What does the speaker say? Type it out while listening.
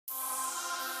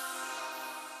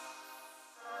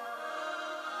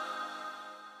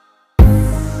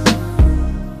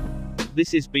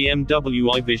This is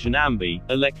BMW Vision Amby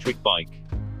electric bike.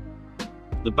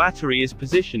 The battery is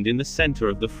positioned in the center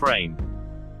of the frame.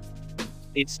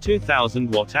 Its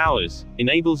 2000 watt-hours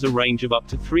enables a range of up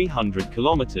to 300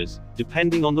 kilometers,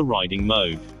 depending on the riding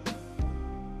mode.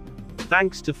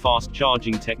 Thanks to fast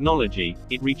charging technology,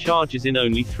 it recharges in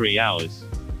only 3 hours.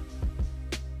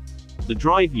 The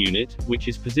drive unit, which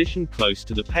is positioned close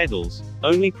to the pedals,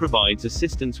 only provides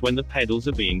assistance when the pedals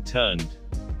are being turned.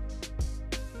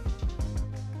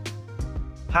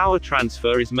 Power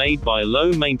transfer is made by a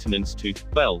low-maintenance tooth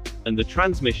belt, and the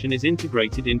transmission is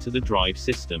integrated into the drive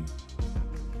system.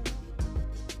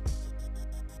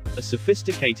 A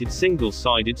sophisticated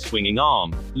single-sided swinging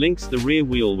arm links the rear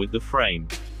wheel with the frame.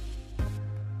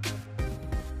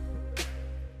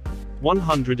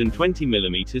 120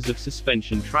 mm of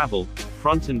suspension travel,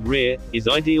 front and rear, is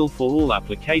ideal for all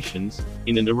applications,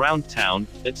 in and around town,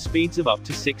 at speeds of up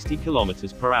to 60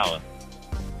 km per hour.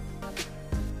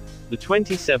 The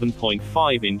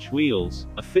 27.5-inch wheels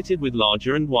are fitted with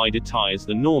larger and wider tires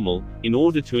than normal, in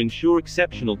order to ensure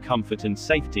exceptional comfort and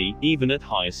safety, even at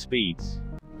higher speeds.